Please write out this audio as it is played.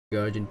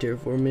Guardian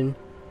terraforming.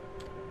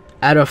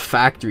 Add a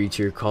factory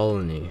to your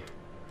colony.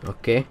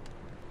 Okay.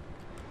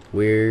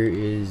 Where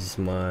is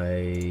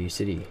my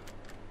city?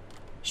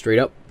 Straight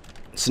up.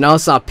 So now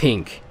it's not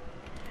pink.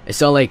 It's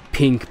not like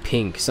pink.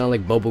 It's not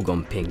like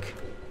bubblegum pink.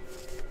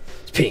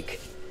 It's pink.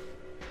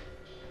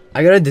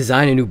 I gotta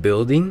design a new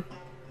building?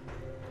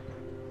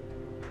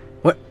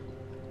 What?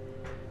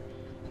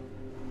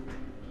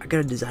 I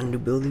gotta design a new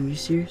building? Are you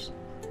serious?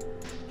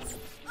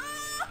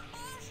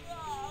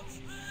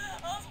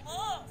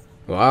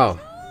 Wow.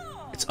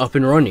 It's up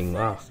and running.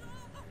 Wow.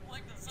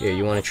 Yeah,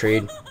 you wanna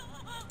trade?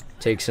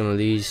 Take some of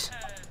these.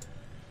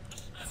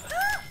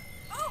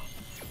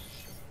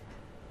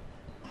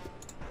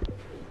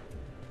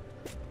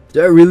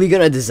 They're really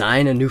gonna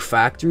design a new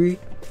factory?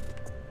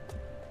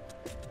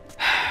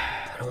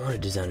 I don't want to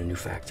design a new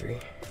factory.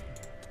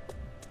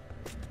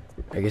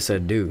 I guess I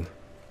do.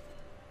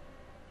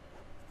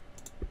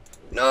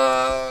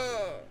 No.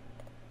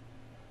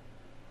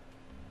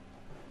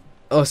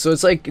 Oh, so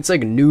it's like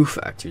new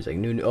factories, like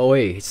new. Oh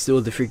wait, it's still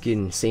the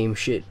freaking same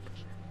shit.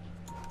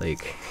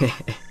 Like,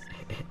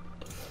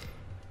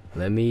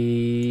 let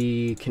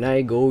me. Can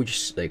I go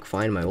just like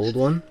find my old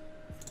one?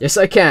 Yes,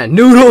 I can.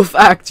 Noodle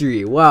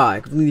factory. Wow,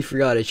 I completely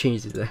forgot I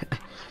changed it.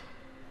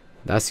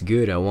 That's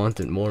good. I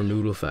wanted more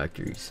noodle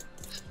factories.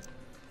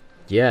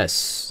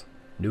 Yes,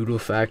 noodle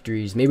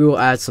factories. Maybe we'll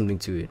add something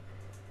to it.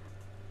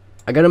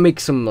 I gotta make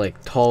some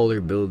like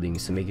taller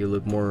buildings to make it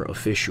look more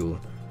official.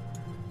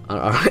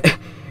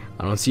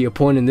 I don't see a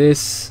point in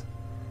this.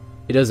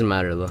 It doesn't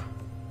matter though.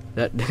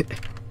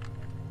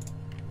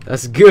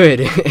 That's good.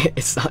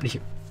 It's not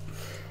even.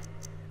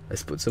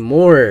 Let's put some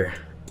more.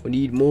 We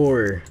need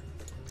more.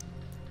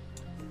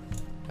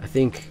 I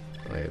think.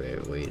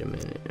 Wait a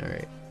minute. All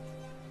right.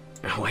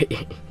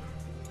 Wait.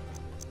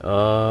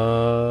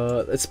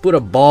 Let's put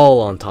a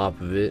ball on top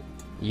of it.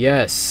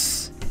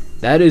 Yes,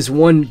 that is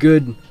one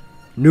good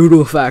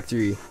noodle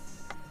factory.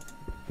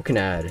 What can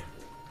I add?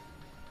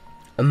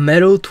 A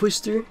metal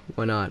twister?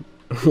 Why not?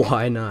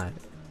 Why not?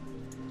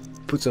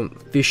 Put some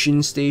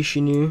fishing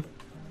station here.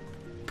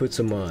 Put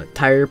some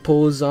tire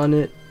poles on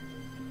it.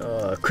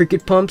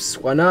 Cricket pumps?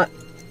 Why not?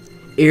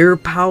 Air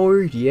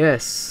powered?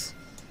 Yes.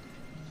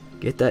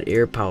 Get that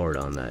air powered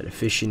on that.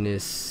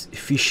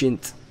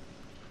 Efficient.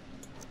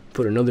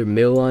 Put another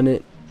mill on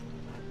it.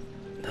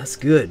 That's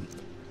good.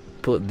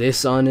 Put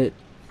this on it.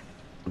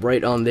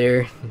 Right on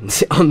there.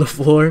 On the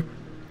floor.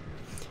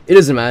 It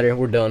doesn't matter.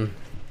 We're done.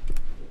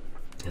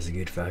 That's a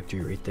good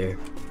factory right there.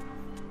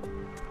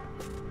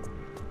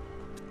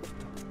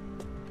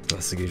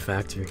 That's a good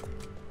factory.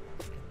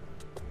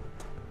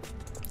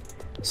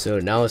 So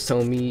now it's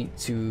telling me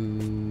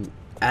to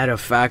add a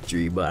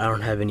factory, but I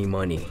don't have any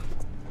money.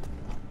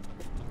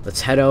 Let's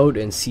head out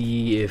and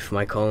see if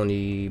my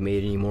colony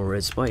made any more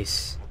red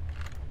spice.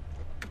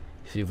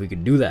 See if we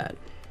could do that.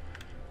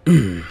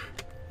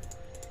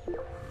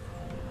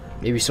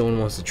 Maybe someone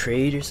wants to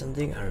trade or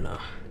something. I don't know.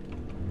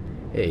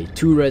 Hey,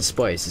 2 red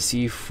spice to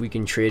see if we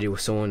can trade it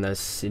with someone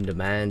that's in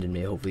demand and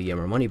may hopefully get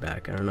our money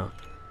back. I don't know.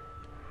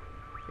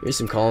 Here's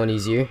some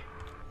colonies here.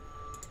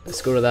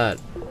 Let's go to that.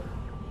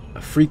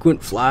 A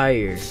frequent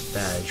flyer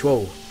badge.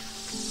 Whoa.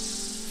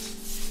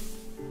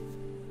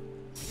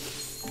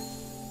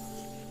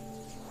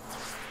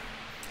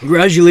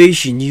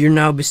 Congratulations, you're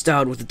now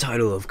bestowed with the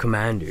title of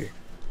Commander.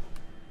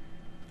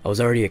 I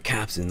was already a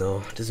captain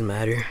though, doesn't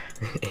matter.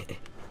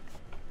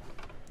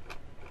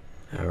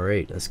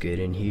 Alright, let's get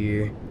in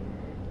here.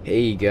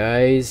 Hey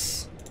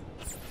guys.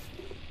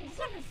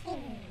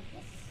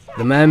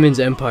 The Mammon's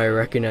Empire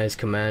recognized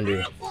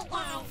Commander.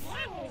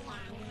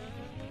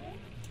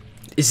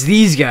 It's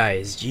these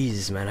guys.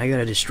 Jesus man, I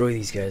gotta destroy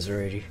these guys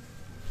already.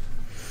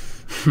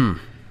 I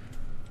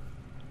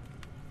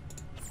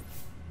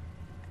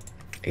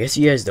guess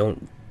you guys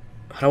don't.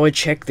 How do I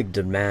check the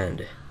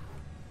demand?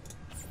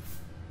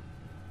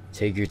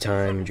 Take your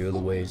time, enjoy the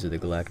waves of the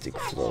galactic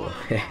flow.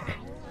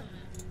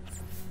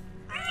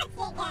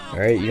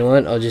 Alright, you know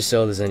what? I'll just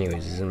sell this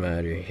anyways, doesn't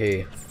matter.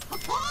 Hey.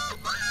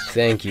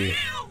 Thank you.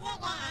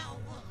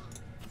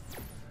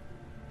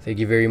 Thank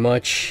you very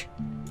much.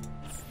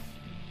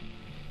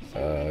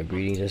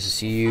 Greetings, nice to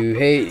see you.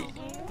 Hey.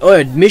 Oh,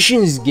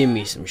 admissions give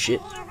me some shit.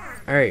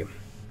 Alright.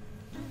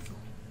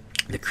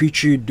 The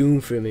creature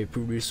doomed for may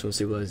prove useful in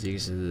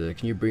civilization.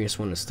 Can you bring us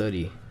one to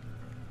study?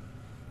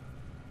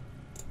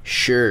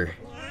 Sure.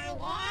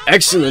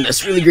 Excellent,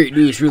 that's really great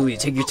news, really.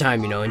 Take your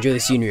time, you know, enjoy the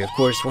scenery. Of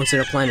course, once in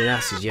a planet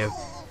asks, you have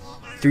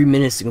 3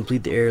 minutes to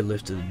complete the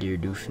airlift of the dear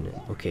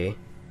Doofnit. Okay.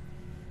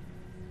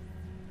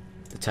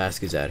 The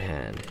task is at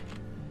hand.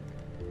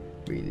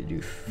 Read the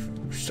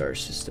Doof star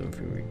system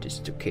for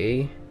just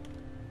okay.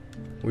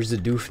 Where's the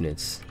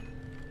Doofnits?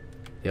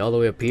 They all the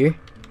way up here?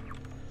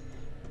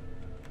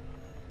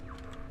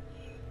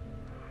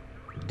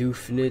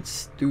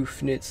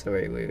 Doofnits.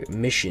 Alright, wait.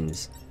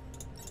 Missions.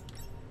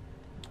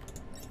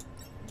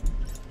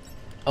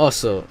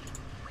 Also,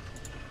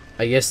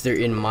 I guess they're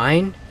in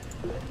mine.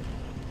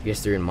 I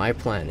guess they're in my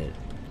planet.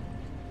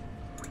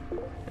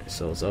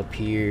 So it's up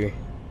here.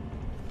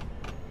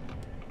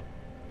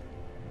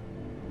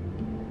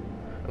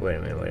 Wait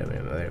a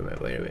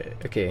minute.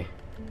 Okay.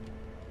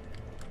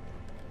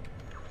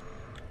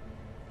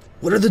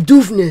 What are the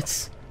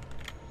Doofnits?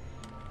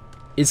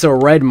 It's a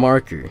red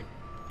marker.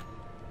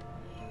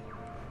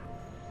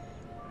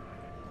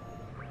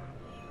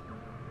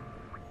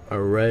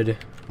 A red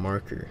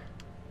marker.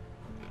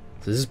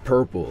 So this is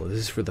purple. This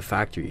is for the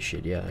factory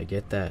shit. Yeah, I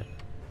get that.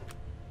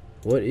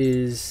 What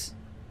is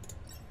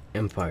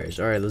empires?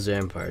 Alright, those are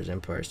empires.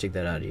 Empires. Take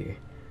that out of here.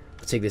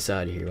 Let's take this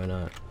out of here. Why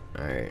not?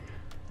 Alright.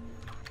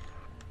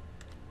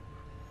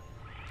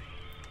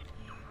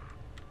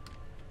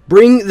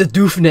 Bring the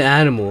Doofnit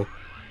animal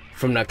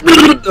from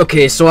the...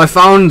 Okay, so I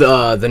found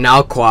the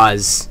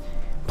Nalquaz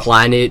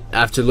planet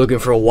after looking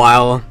for a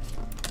while.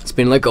 It's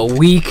been like a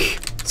week.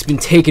 It's been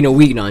taking a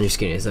week. No, I'm just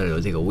kidding. It's not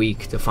gonna take a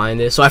week to find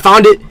this. So I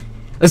found it.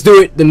 Let's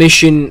do it. The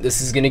mission.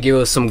 This is gonna give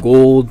us some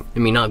gold. I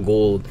mean, not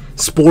gold.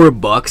 Spore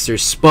bucks or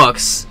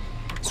spucks.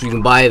 So we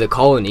can buy the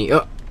colony.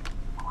 Oh.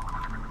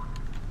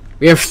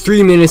 We have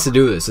 3 minutes to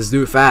do this. Let's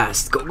do it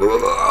fast. Go.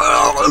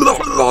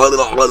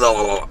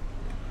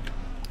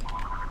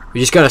 We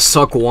just gotta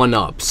suck one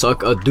up.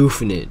 Suck a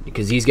Doofnit.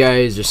 Because these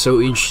guys are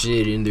so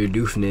interested in their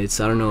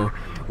Doofnits. I don't know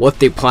what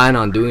they plan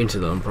on doing to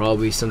them.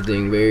 Probably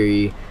something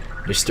very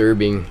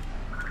disturbing.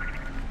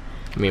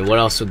 I mean, what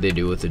else would they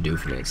do with the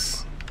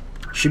Doofnits?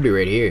 Should be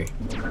right here.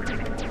 Did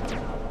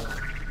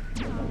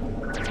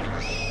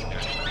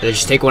I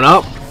just take one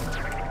up?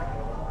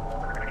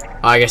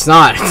 Oh, I guess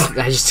not.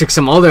 I just took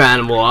some other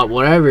animal up.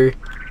 Whatever. Is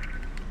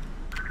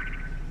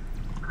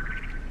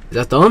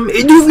that them?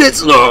 Hey,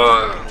 Doofnits!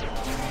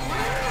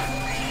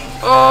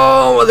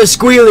 Oh, they're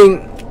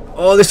squealing.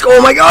 Oh,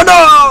 oh my god,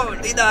 no!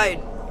 They died.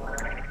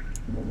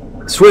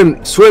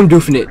 Swim,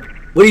 Doofnit.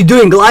 What are you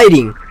doing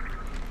gliding?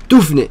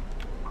 Doofnit.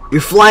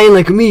 You're flying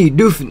like me,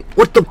 Doofnit.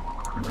 What the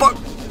fuck?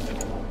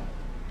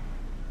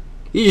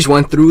 He just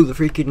went through the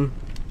freaking...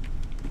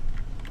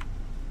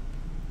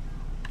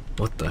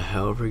 What the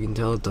hell? Freaking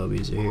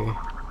Teletubbies are here.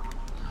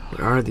 What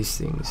are these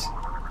things?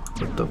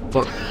 What the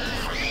fuck?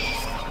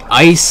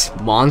 Ice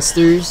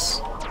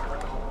monsters?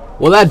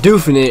 Well, that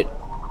Doofnit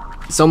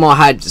somehow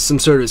had some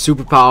sort of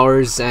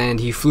superpowers and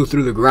he flew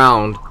through the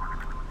ground.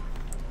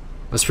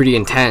 That's pretty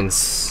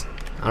intense.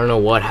 I don't know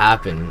what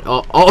happened.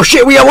 Oh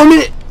shit, we got 1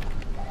 minute!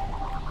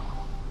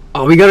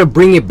 Oh, we gotta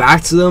bring it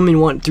back to them in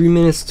what, 3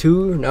 minutes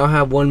too? Now I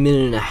have 1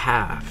 minute and a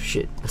half.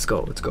 Shit, let's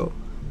go.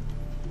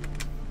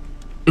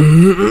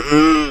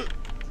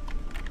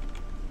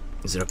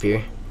 Is it up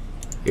here?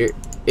 Here.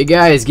 Hey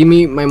guys, give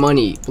me my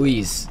money,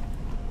 please.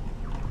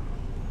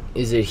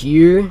 Is it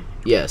here?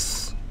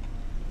 Yes.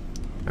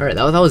 Alright,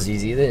 that was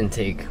easy. It didn't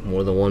take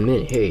more than 1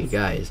 minute. Hey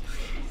guys.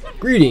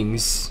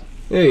 Greetings.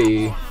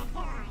 Hey.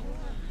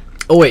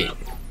 Oh wait.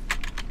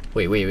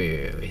 Wait.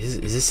 Is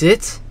this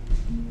it?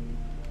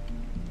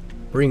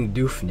 Bring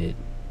Doofnit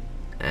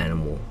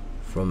animal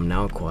from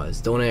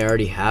Nalquaz. Don't I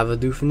already have a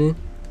Doofnit?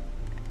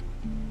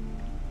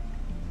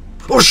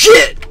 Oh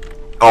shit!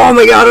 Oh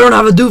my god, I don't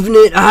have a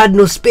Doofnit. I had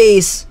no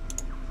space.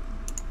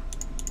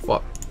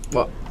 What?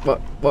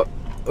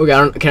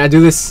 Okay, can I do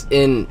this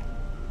in...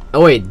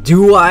 Oh wait,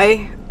 do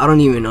I? I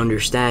don't even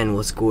understand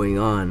what's going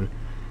on.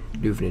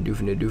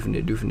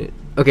 Doofnit.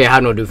 Okay, I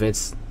have no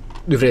Doofnits.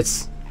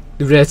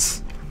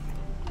 Doofnits.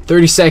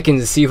 30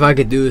 seconds to see if I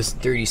could do this in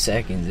 30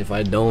 seconds. If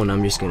I don't,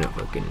 I'm just gonna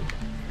fucking...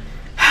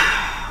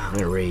 I'm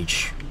gonna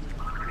rage.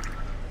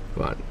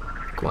 Come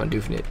on,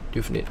 Doofnit.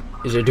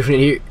 Is there a Doofnit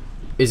here?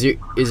 Is it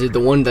the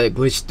one that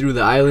glitched through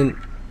the island?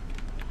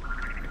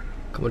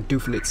 Come on,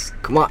 Doofnits.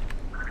 Come on.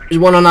 There's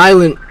one on the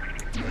island.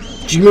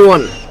 Give me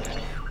one.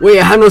 Wait,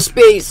 I have no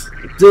space.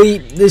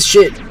 Delete this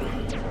shit.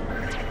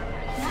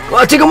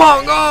 Oh, take them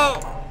all. Go.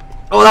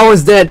 Oh, that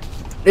one's dead.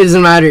 It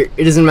doesn't matter.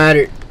 This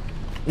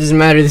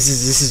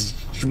is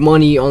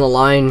money on the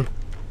line.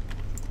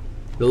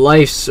 The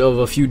lives of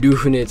a few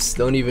Doofnits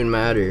don't even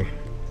matter.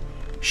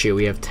 Shit,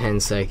 we have 10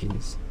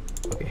 seconds.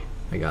 Okay,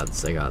 I got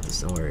this.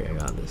 Don't worry, I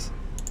got this.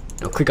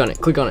 Now click on it.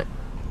 Fuck.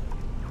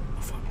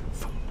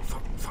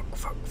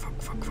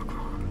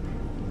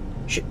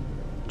 Shit.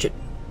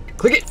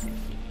 Click it.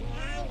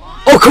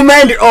 Oh,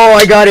 Commander. Oh,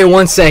 I got it.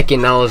 1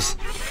 second. That was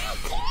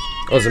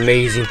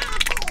amazing.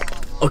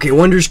 Okay,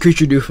 wondrous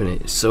creature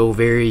Doofnit. So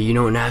very,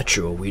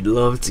 natural. We'd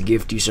love to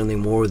gift you something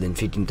more than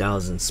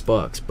 15,000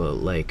 spucks, but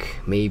like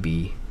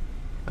maybe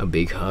a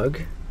big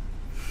hug.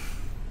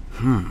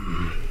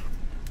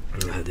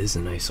 That is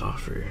a nice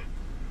offer.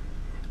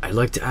 I'd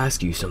like to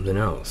ask you something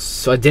else.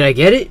 So did I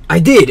get it? I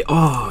did.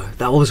 Oh,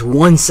 that was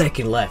 1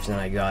 second left and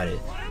I got it.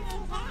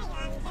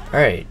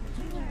 Alright.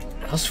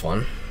 That was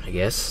fun, I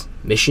guess.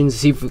 Missions,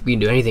 see if we can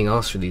do anything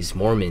else for these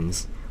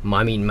Mormons.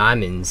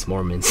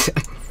 Mormons.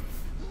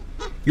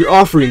 You're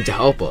offering to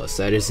help us.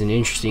 That is an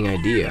interesting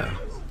idea.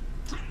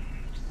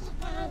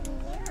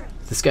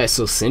 This guy's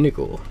so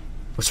cynical.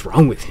 What's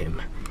wrong with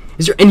him?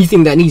 Is there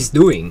anything that needs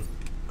doing?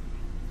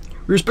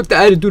 We respect the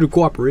attitude of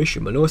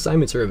cooperation, but no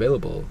assignments are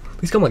available.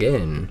 Please come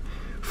again.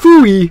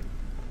 Phooey!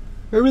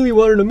 I really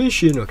wanted a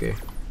mission. Okay.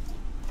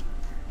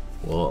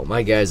 Well,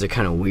 my guys are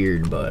kind of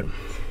weird, but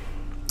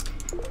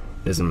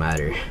doesn't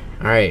matter.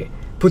 Alright.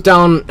 put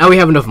down. Now we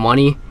have enough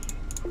money,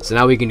 so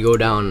now we can go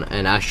down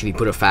and actually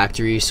put a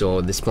factory.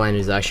 So this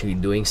planet is actually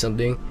doing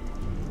something.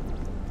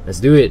 Let's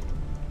do it.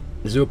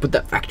 Let's do it. Put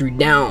that factory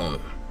down.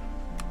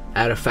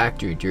 Add a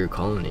factory to your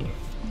colony.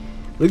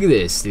 Look at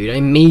this, dude.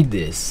 I made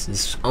this.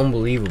 This is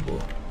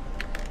unbelievable.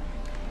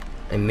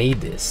 I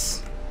made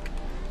this.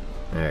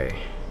 Alright.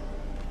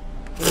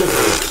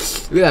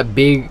 Look at that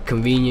big,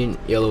 convenient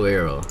yellow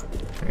arrow.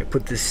 Alright,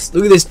 put this.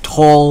 Look at this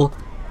tall.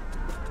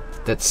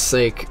 That's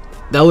like.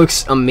 That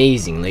looks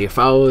amazing. Like, if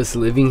I was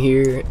living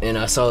here and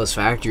I saw this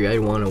factory, I'd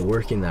want to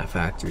work in that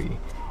factory.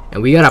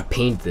 And we gotta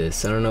paint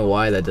this. I don't know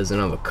why that doesn't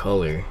have a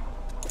color.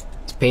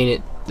 Let's paint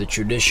it the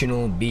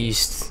traditional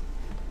beast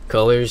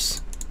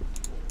colors.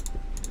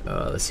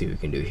 Let's see what we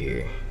can do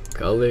here.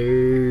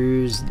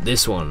 Colors.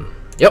 This one.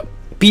 Yep.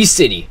 Beast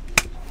City.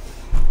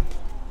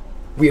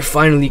 We are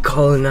finally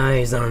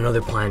colonized on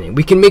another planet.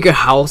 We can make a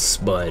house,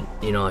 but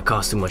you know it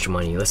costs too much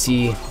money. Let's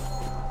see.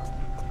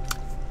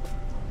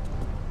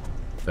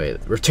 Wait,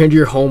 return to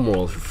your home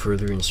world for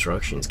further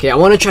instructions. Okay, I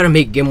want to try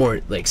to get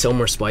more, like, sell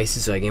more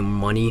spices so I get more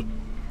money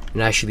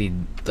and actually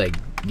like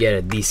get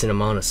a decent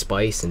amount of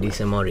spice and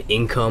decent amount of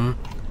income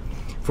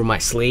for my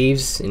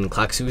slaves in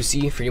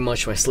Klaxusi. Pretty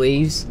much my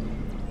slaves.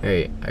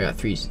 Alright, I got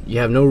 3. You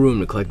have no room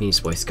to collect any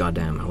spice.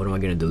 Goddamn, what am I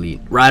gonna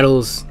delete?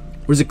 Rattles.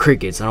 Where's the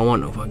crickets? I don't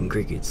want no fucking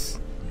crickets.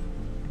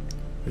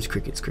 Where's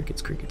crickets?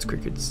 Crickets.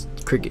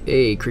 Cricket.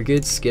 Hey,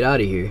 crickets, get out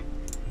of here.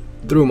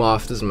 Threw them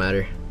off. Doesn't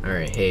matter. All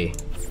right. Hey.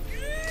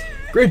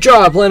 Great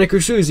job, Planet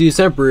Kusuzi is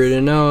temperate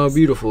and now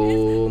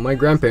beautiful. My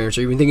grandparents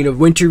are even thinking of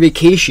winter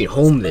vacation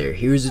home there.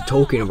 Here's a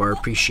token of our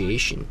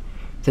appreciation.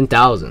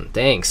 10,000.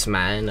 Thanks,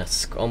 man.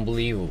 That's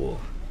unbelievable.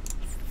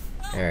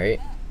 All right.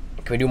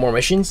 Can we do more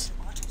missions?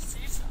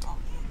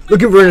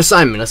 Looking for an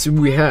assignment. Let's see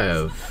what we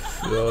have.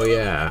 Oh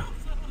yeah.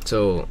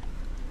 So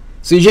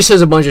he just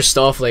says a bunch of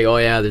stuff like, oh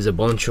yeah, there's a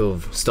bunch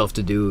of stuff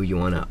to do. You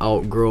want to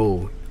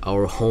outgrow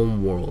our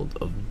home world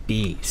of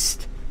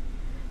beast.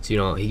 So, you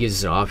know, he gives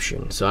us an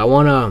option. So I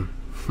want to,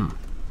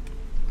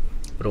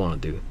 what do I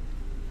want to do?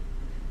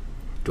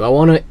 Do I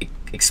want to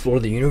explore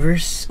the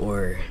universe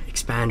or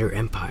expand our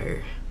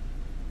empire?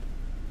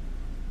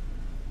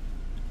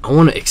 I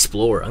want to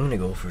explore. I'm going to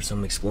go for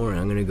some exploring.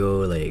 I'm going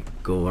to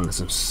go on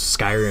some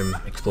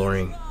Skyrim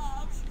exploring.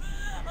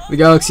 The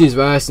galaxy is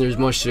vast and there's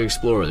much to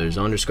explore. There's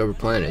undiscovered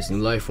planets, new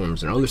life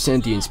forms, and other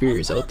sentient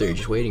spirits out there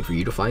just waiting for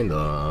you to find them.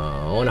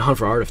 I want to hunt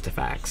for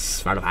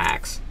artifacts.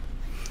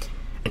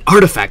 An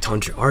artifact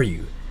hunter, are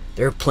you?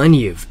 There are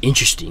plenty of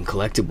interesting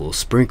collectibles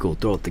sprinkled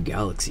throughout the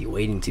galaxy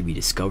waiting to be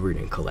discovered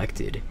and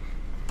collected.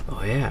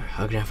 Oh yeah,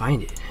 how can I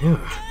find it?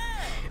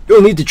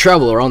 You'll need to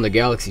travel around the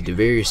galaxy to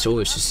various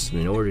solar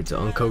systems in order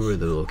to uncover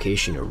the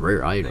location of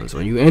rare items.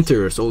 When you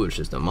enter a solar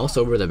system, mouse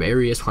over the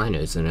various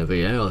planets, and if a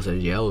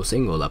yellow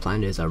single, that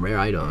planet is a rare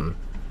item.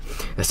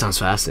 That sounds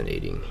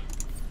fascinating.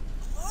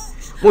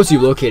 Once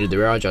you've located the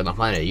rare item on the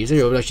planet, use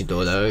your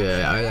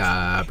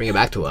bring it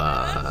back to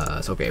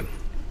us. Okay.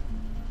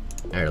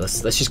 Alright,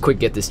 let's just quick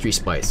get this 3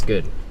 spice.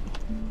 Good.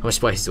 How much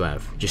spice do I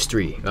have? Just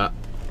 3.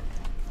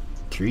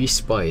 3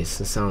 spice.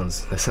 That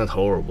sounds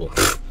horrible.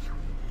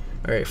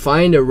 Alright,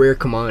 find a rare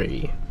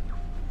commodity.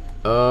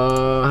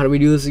 How do we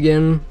do this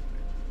again?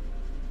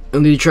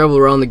 You'll need to travel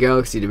around the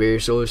galaxy to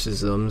various solar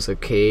systems.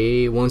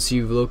 Okay, once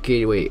you're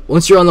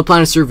on the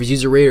planet's surface,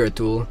 use a radar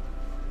tool.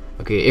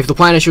 Okay, if the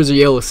planet shows a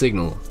yellow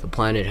signal, the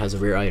planet has a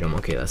rare item.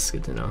 Okay, that's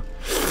good to know.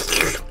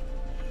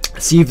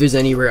 See if there's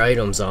any rare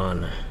items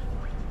on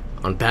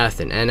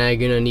Pathan, and I'm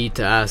gonna need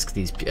to ask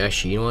these.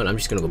 Actually, you know what? I'm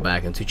just gonna go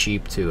back. I'm too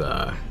cheap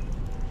to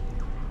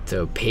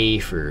pay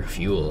for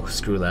fuel.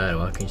 Screw that.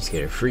 Why can't I just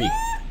get it free?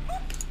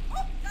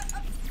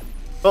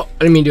 Oh, I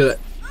didn't mean to do that.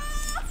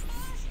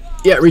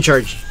 Yeah,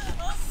 recharge.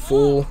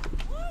 Full.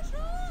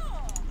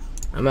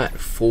 I'm at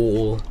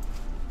full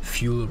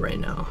fuel right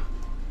now.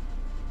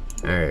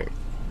 Alright.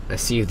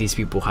 Let's see if these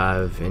people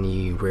have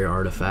any rare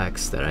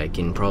artifacts that I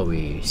can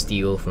probably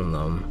steal from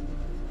them.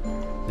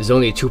 There's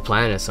only 2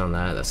 planets on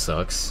that. That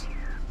sucks.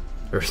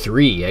 Or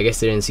 3. I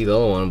guess I didn't see the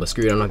other one, but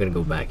screw it. I'm not gonna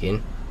go back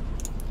in.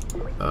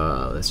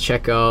 Let's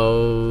check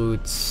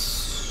out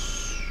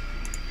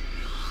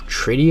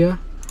Tridia.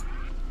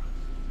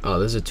 Oh,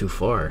 those are too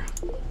far.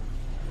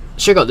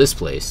 Let's check out this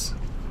place.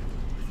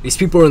 These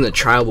people are in the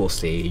tribal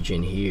stage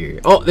in here.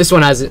 Oh, this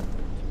one has it.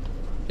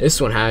 This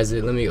one has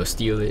it. Let me go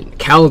steal it.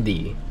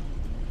 Caldi.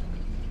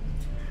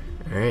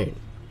 Alright.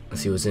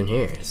 Let's see what's in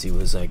here. Let's see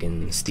what I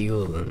can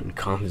steal and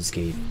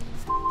confiscate.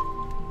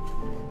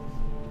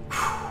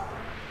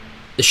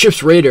 The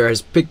ship's radar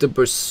has picked up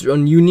a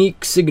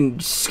unique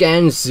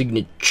scan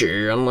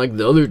signature, unlike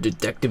the other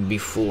detected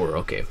before.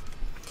 Okay.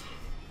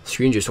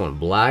 Screen just went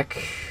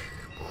black.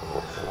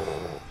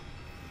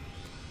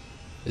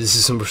 This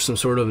is some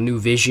sort of new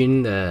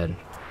vision that.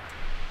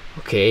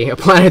 Okay, a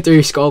planetary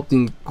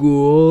sculpting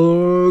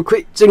cool.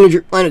 Create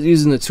signature planet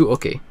using the tool.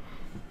 Okay.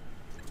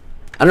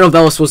 I don't know if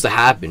that was supposed to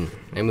happen.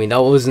 I mean,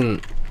 that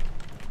wasn't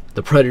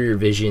the Predator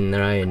vision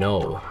that I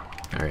know.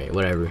 Alright,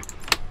 whatever.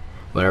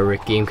 Whatever,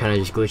 game kind of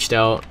just glitched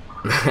out.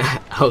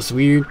 That was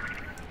weird.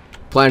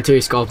 Planetary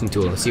sculpting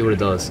tool, let's see what it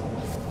does.